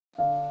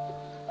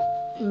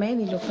मैं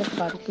नीलोफर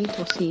फारूकी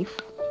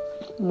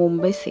तौसीफ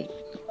मुंबई से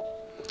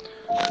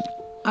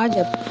आज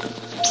आप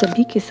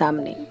सभी के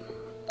सामने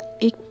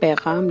एक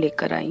पैगाम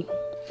लेकर आई,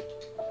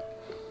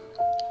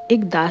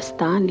 एक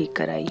दास्तान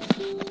लेकर आई,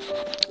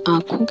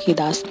 आँखों की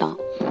दास्तान।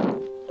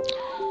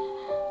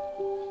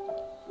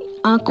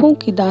 आँखों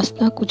की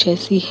दास्तान कुछ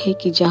ऐसी है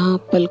कि जहाँ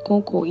पलकों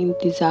को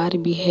इंतज़ार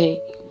भी है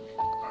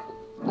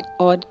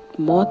और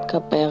मौत का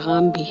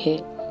पैगाम भी है।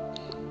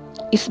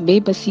 इस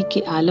बेबसी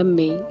के आलम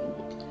में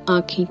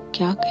आँखें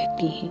क्या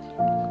कहती हैं?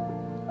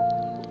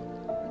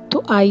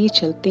 तो आइए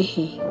चलते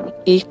हैं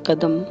एक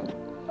कदम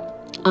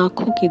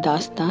आँखों की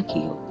दास्तां की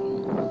ओर।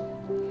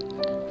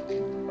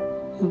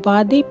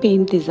 वादे पे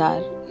इंतजार,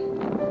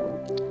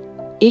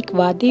 एक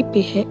वादे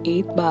पे है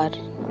एतबार,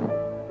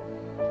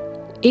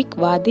 एक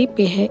वादे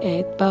पे है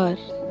एतबार,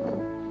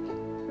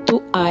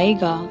 तो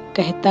आएगा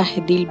कहता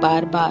है दिल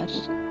बार बार।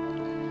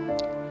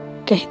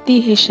 कहती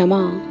है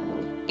शमा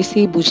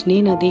इसे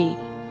बुझने न दे,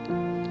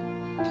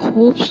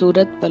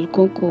 खूबसूरत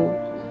पलकों को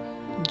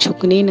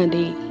झुकने न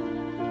दे।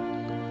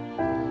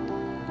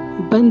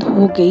 बंद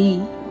हो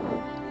गई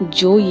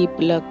जो ये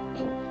पलक,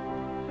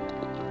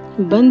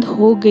 बंद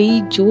हो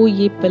गई जो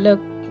ये पलक,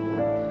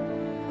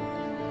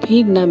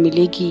 फिर न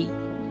मिलेगी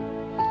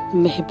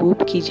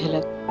महबूब की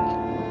झलक।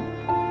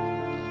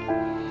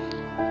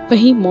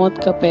 वही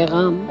मौत का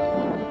पैगाम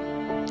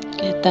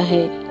कहता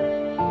है,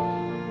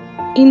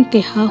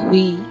 इंतहा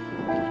हुई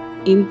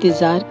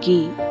इंतजार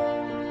की,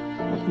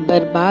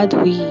 बर्बाद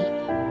हुई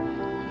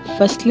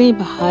फसलें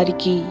बहार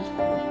की।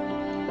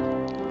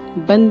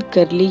 बंद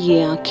कर ली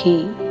ये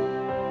आंखें,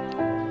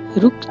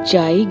 रुक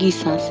जाएगी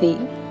सांसें।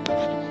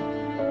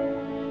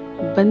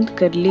 बंद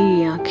कर ली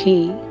ये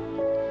आंखें,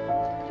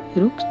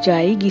 रुक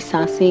जाएगी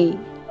सांसें।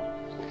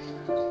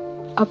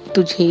 अब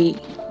तुझे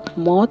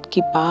मौत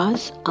के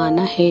पास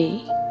आना है,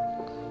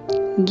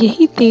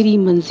 यही तेरी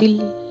मंजिल,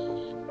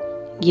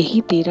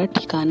 यही तेरा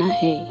ठिकाना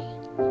है।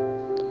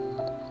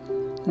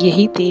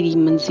 यही तेरी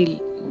मंजिल,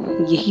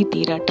 यही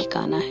तेरा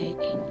ठिकाना है।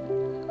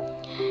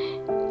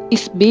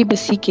 इस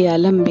बेबसी के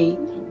आलम में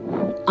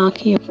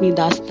आंखें अपनी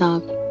दास्तां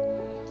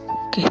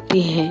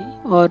कहती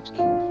हैं और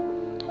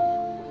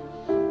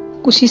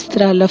कुछ इस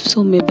तरह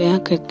लफ्ज़ों में बयां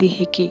करती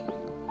है कि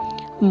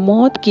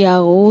मौत के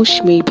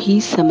आगोश में भी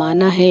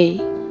समाना है,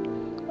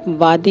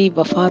 वादे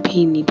वफा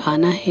भी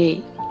निभाना है।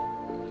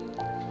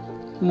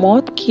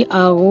 मौत के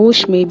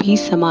आगोश में भी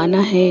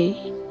समाना है,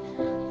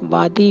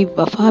 वादे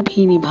वफा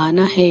भी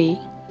निभाना है।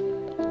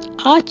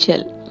 आ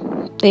चल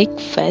एक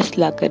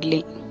फैसला कर ले,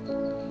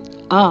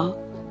 आ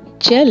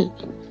चल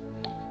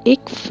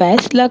एक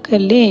फैसला कर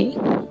ले।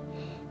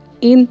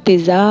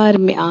 इंतजार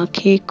में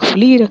आंखें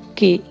खुली रख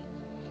के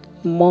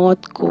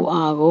मौत को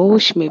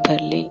आगोश में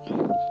भर ले।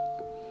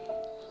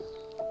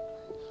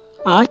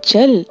 आ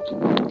चल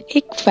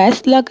एक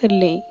फैसला कर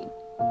ले,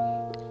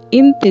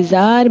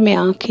 इंतजार में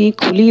आंखें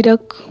खुली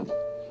रख,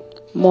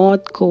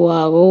 मौत को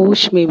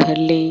आगोश में भर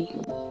ले।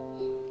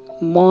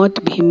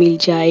 मौत भी मिल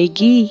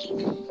जाएगी,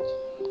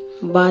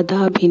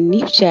 वादा भी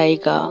निभ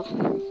जाएगा।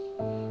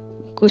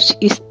 कुछ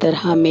इस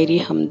तरह मेरी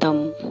हमदम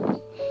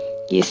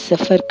ये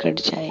सफ़र कट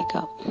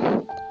जाएगा।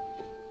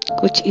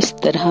 कुछ इस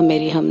तरह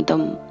मेरी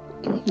हमदम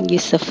ये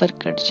सफ़र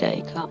कट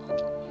जाएगा।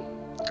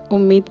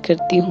 उम्मीद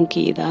करती हूँ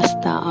कि ये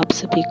दास्तां आप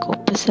सभी को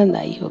पसंद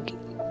आई होगी।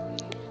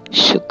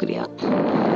 शुक्रिया।